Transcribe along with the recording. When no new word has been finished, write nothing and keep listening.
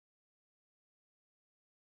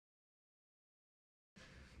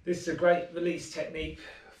This is a great release technique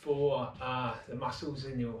for the muscles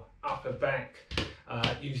in your upper back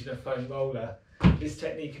using a foam roller. This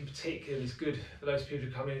technique in particular is good for those people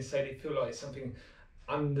who come in and say they feel like it's something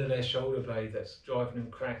under their shoulder blade that's driving them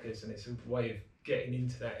crackers, and it's a way of getting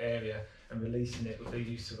into that area and releasing it with the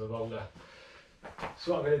use of a roller.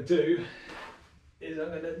 So what I'm going to do is I'm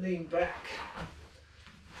going to lean back.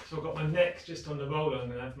 So I've got my neck just on the roller. I'm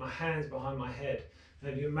going to have my hands behind my head. And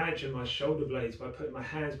if you imagine my shoulder blades, by putting my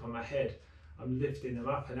hands behind my head, I'm lifting them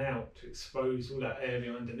up and out to expose all that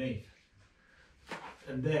area underneath.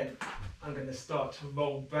 And then I'm going to start to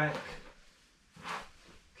roll back,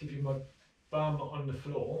 keeping my bum on the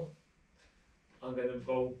floor. I'm going to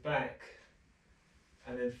roll back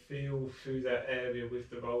and then feel through that area with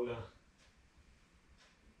the roller.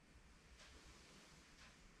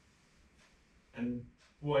 And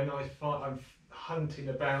when I find I'm hunting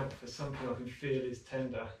about for something I can feel is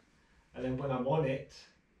tender, and then when I'm on it,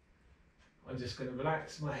 I'm just going to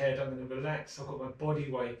relax my head. I'm going to relax. I've got my body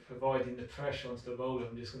weight providing the pressure onto the roller.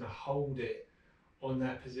 I'm just going to hold it on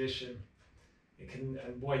that position. It can,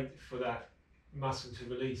 and wait for that muscle to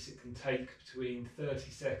release. It can take between 30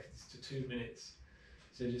 seconds to 2 minutes.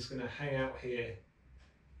 So you're just going to hang out here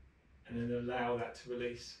and then allow that to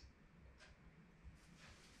release.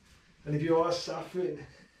 And if you are suffering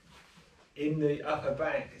in the upper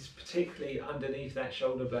back, it's particularly underneath that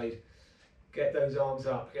shoulder blade, get those arms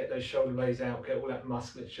up, get those shoulder blades out, get all that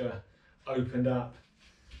musculature opened up.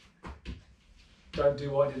 Don't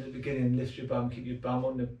do what I did at the beginning, lift your bum, keep your bum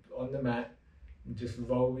on the mat, and just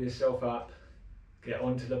roll yourself up, get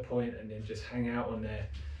onto the point, and then just hang out on there,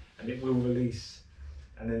 and it will release.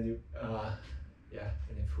 And then you, and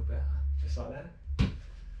then feel better, just like that.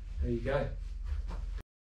 There you go.